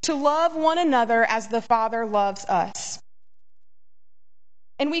 to love one another as the Father loves us.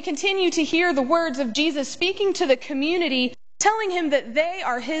 And we continue to hear the words of Jesus speaking to the community, telling him that they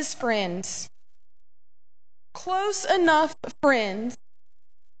are his friends. Close enough friends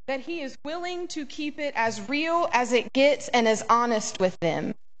that he is willing to keep it as real as it gets and as honest with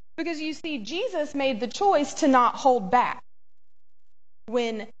them. Because you see, Jesus made the choice to not hold back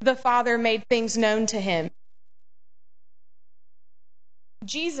when the Father made things known to him.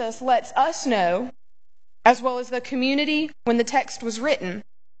 Jesus lets us know, as well as the community when the text was written,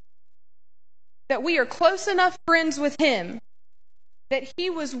 that we are close enough friends with him that he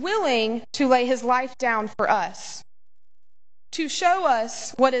was willing to lay his life down for us, to show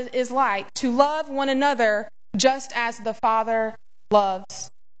us what it is like to love one another just as the Father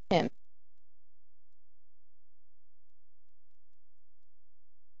loves him.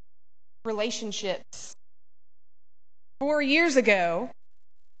 Relationships. 4 years ago,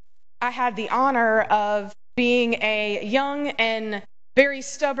 I had the honor of being a young and very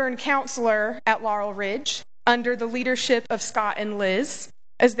stubborn counselor at Laurel Ridge under the leadership of Scott and Liz,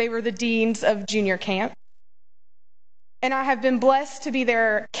 as they were the deans of junior camp. And I have been blessed to be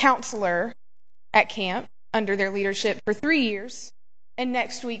their counselor at camp under their leadership for 3 years, and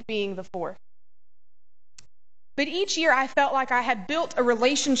next week being the 4th. But each year I felt like I had built a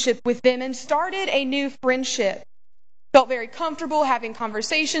relationship with them and started a new friendship. Felt very comfortable having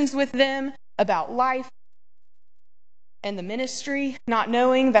conversations with them about life and the ministry, not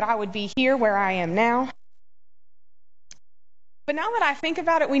knowing that I would be here where I am now. But now that I think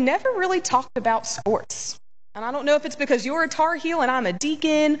about it, we never really talked about sports. And I don't know if it's because you're a Tar Heel and I'm a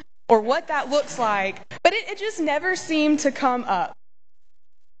Deacon or what that looks like, but it just never seemed to come up.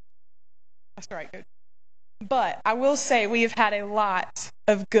 That's right, good. But I will say we have had a lot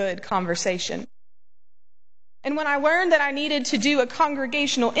of good conversation. And when I learned that I needed to do a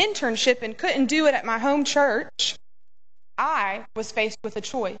congregational internship and couldn't do it at my home church, I was faced with a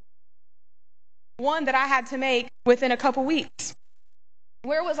choice. One that I had to make within a couple weeks.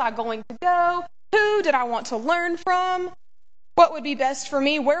 Where was I going to go? Who did I want to learn from? What would be best for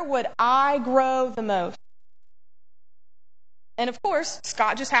me? Where would I grow the most? And of course,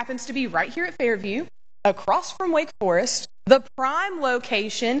 Scott just happens to be right here at Fairview, across from Wake Forest, the prime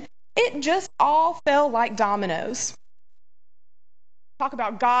location. It just all fell like dominoes. Talk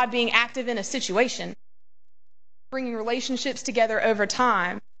about God being active in a situation, bringing relationships together over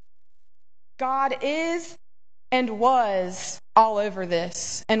time. God is and was all over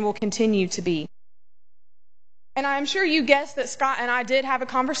this and will continue to be. And I'm sure you guessed that Scott and I did have a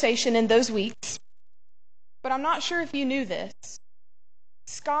conversation in those weeks, but I'm not sure if you knew this.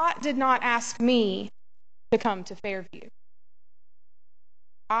 Scott did not ask me to come to Fairview.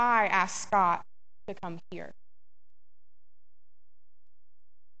 I asked Scott to come here.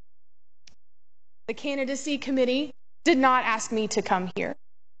 The candidacy committee did not ask me to come here.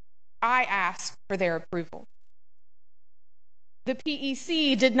 I asked for their approval. The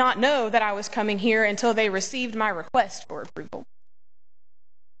PEC did not know that I was coming here until they received my request for approval.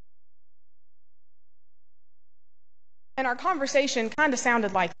 And our conversation kind of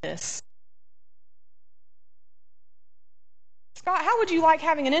sounded like this. Scott, how would you like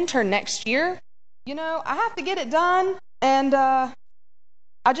having an intern next year? You know, I have to get it done, and I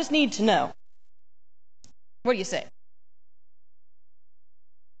just need to know. What do you say?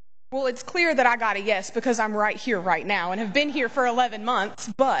 Well, it's clear that I got a yes because I'm right here right now and have been here for 11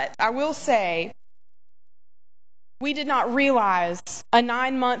 months, but I will say we did not realize a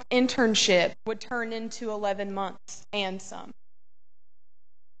 9-month internship would turn into 11 months and some.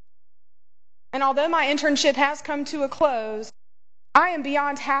 And although my internship has come to a close, I am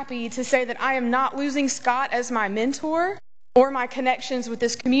beyond happy to say that I am not losing Scott as my mentor or my connections with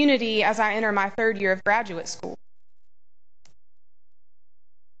this community as I enter my 3rd year of graduate school.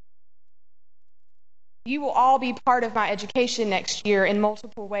 You will all be part of my education next year in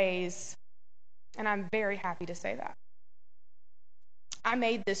multiple ways, and I'm very happy to say that. I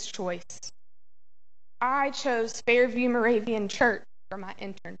made this choice. I chose Fairview Moravian Church for my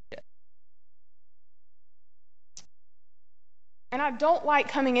internship. And I don't like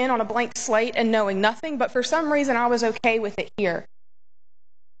coming in on a blank slate and knowing nothing, but for some reason I was okay with it here.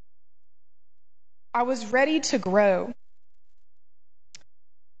 I was ready to grow.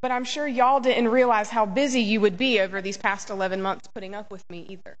 But I'm sure y'all didn't realize how busy you would be over these past 11 months putting up with me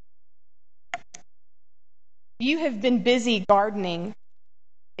either. You have been busy gardening,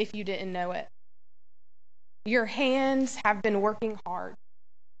 if you didn't know it. Your hands have been working hard,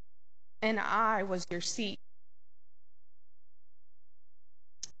 and I was your seat.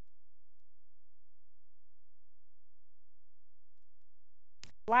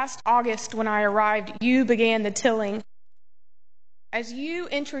 Last August, when I arrived, you began the tilling. As you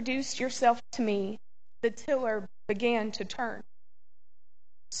introduced yourself to me, the tiller began to turn,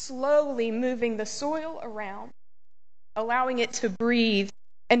 slowly moving the soil around, allowing it to breathe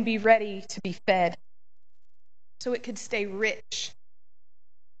and be ready to be fed, so it could stay rich.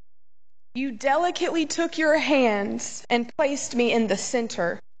 You delicately took your hands and placed me in the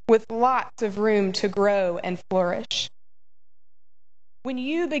center with lots of room to grow and flourish. When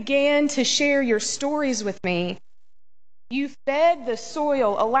you began to share your stories with me, you fed the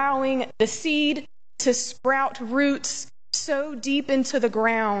soil, allowing the seed to sprout roots so deep into the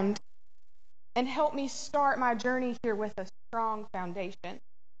ground and help me start my journey here with a strong foundation.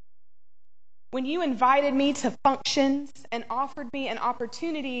 When you invited me to functions and offered me an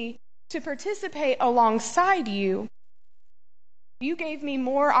opportunity to participate alongside you, you gave me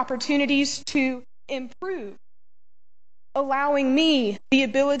more opportunities to improve, allowing me the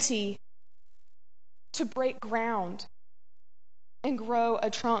ability to break ground and grow a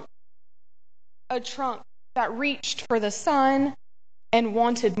trunk that reached for the sun and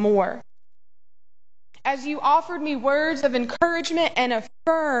wanted more. As you offered me words of encouragement and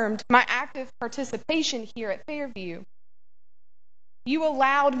affirmed my active participation here at Fairview, you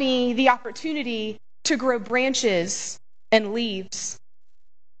allowed me the opportunity to grow branches and leaves.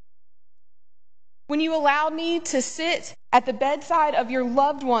 When you allowed me to sit at the bedside of your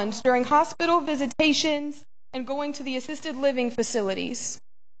loved ones during hospital visitations and going to the assisted living facilities,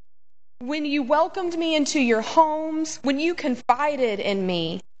 when you welcomed me into your homes, when you confided in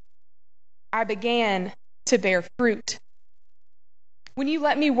me, I began to bear fruit. When you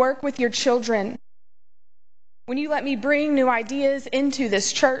let me work with your children, when you let me bring new ideas into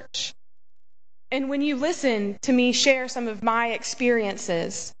this church, and when you listened to me share some of my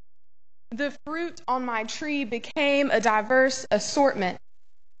experiences, the fruit on my tree became a diverse assortment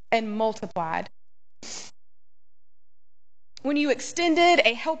and multiplied. When you extended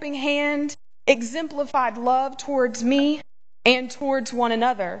a helping hand, exemplified love towards me and towards one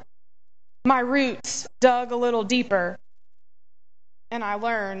another, my roots dug a little deeper and I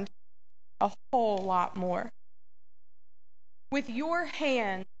learned a whole lot more. With your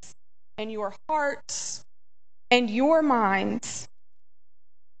hands and your hearts and your minds,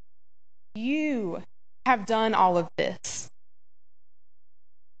 you have done all of this.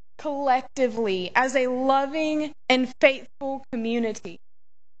 Collectively, as a loving and faithful community.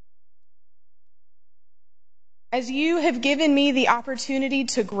 As you have given me the opportunity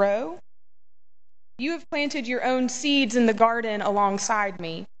to grow, you have planted your own seeds in the garden alongside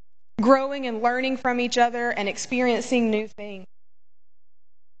me, growing and learning from each other and experiencing new things.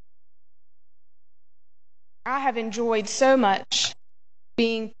 I have enjoyed so much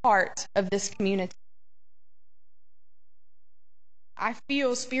being part of this community. I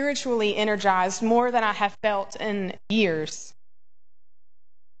feel spiritually energized more than I have felt in years.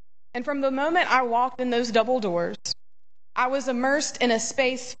 And from the moment I walked in those double doors, I was immersed in a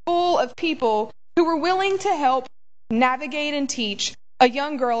space full of people who were willing to help navigate and teach a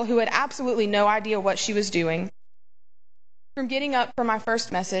young girl who had absolutely no idea what she was doing. From getting up for my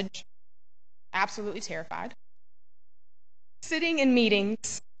first message, absolutely terrified, sitting in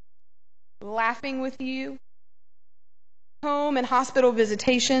meetings, laughing with you, home and hospital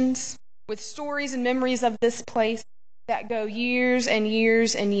visitations, with stories and memories of this place that go years and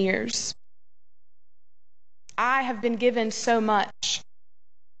years and years. I have been given so much.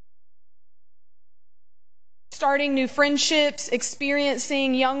 Starting new friendships,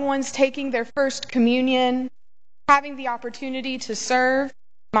 experiencing young ones taking their first communion, having the opportunity to serve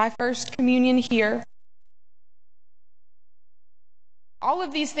my first communion here. All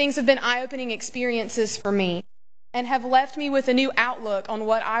of these things have been eye-opening experiences for me and have left me with a new outlook on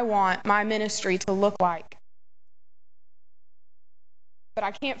what I want my ministry to look like. But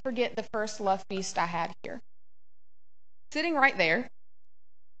I can't forget the first love feast I had here. Sitting right there,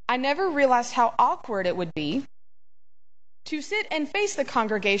 I never realized how awkward it would be to sit and face the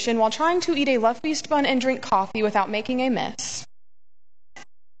congregation while trying to eat a love feast bun and drink coffee without making a mess.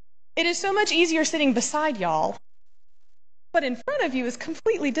 It is so much easier sitting beside y'all, but in front of you is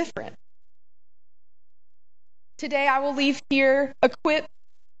completely different. Today I will leave here equipped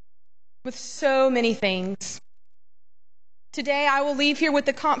with so many things. Today I will leave here with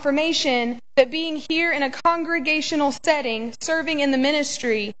the confirmation that being here in a congregational setting, serving in the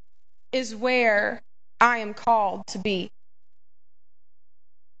ministry, is where I am called to be.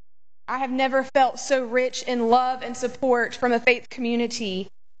 I have never felt so rich in love and support from a faith community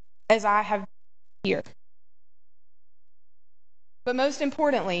as I have here. But most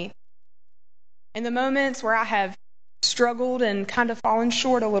importantly, in the moments where I have struggled and kind of fallen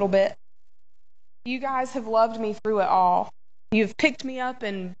short a little bit, you guys have loved me through it all. You've picked me up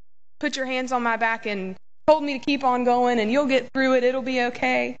and put your hands on my back and told me to keep on going and you'll get through it, it'll be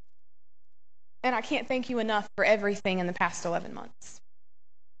okay. And I can't thank you enough for everything in the past 11 months.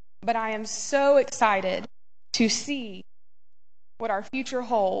 But I am so excited to see what our future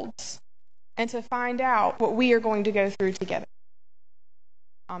holds and to find out what we are going to go through together.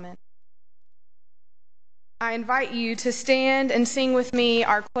 Amen. I invite you to stand and sing with me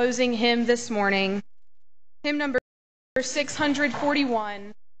our closing hymn this morning. Hymn number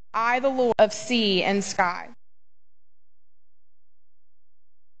 641, I, the Lord of Sea and Sky.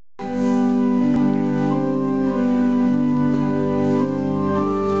 Say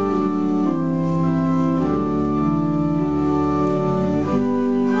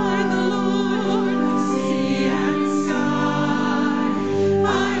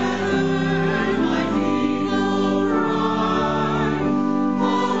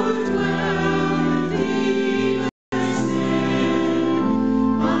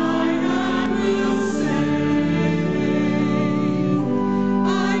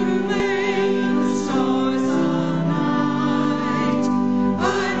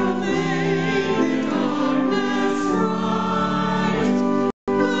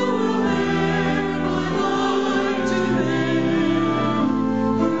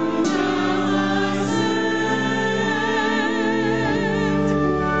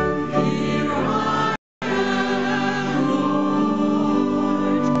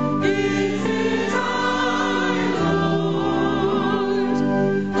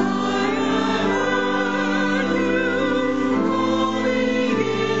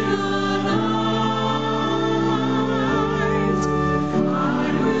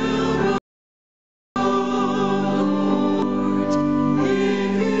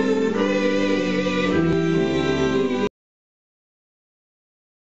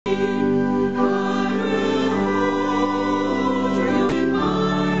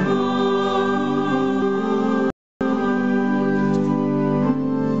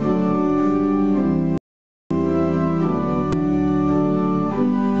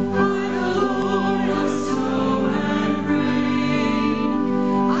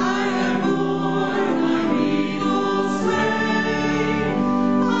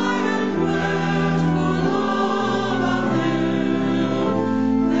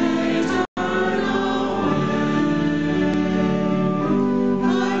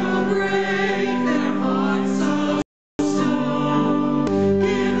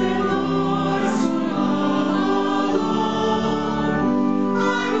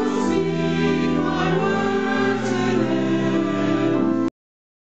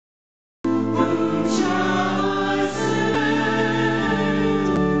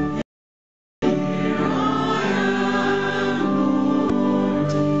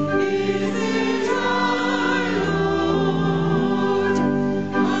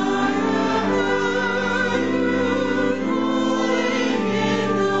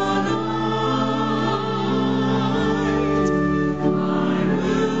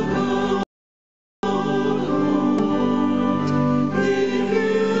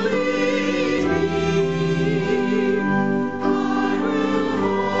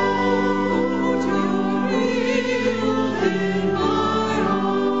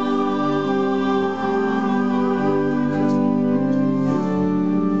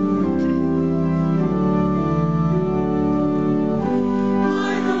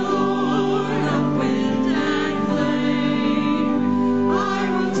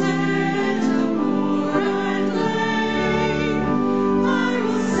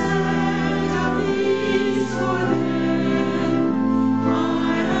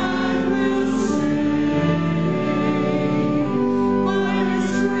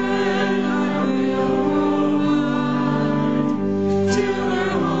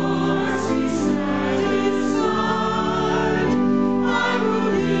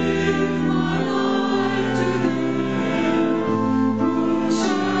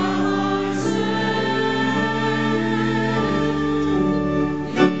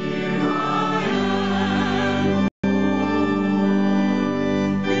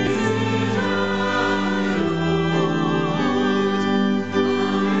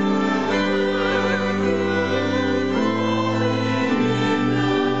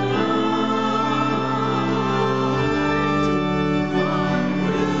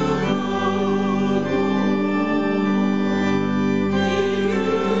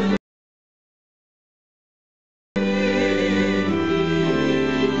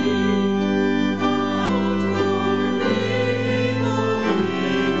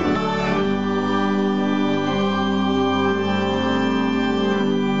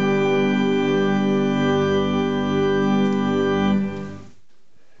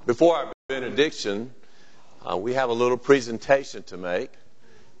Before our benediction, we have a little presentation to make.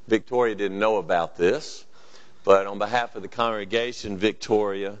 Victoria didn't know about this, but on behalf of the congregation,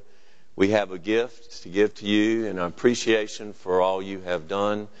 Victoria, we have a gift to give to you in appreciation for all you have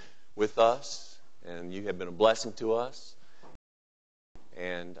done with us, and you have been a blessing to us.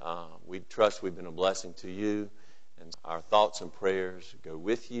 And we trust we've been a blessing to you, and our thoughts and prayers go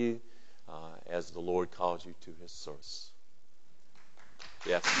with you as the Lord calls you to His service.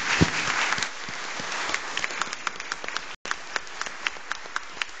 Yes.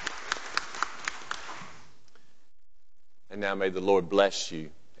 And now may the Lord bless you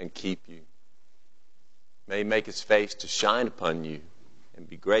and keep you. May He make His face to shine upon you and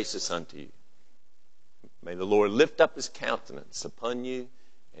be gracious unto you. May the Lord lift up His countenance upon you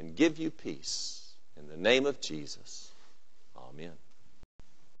and give you peace. In the name of Jesus, amen.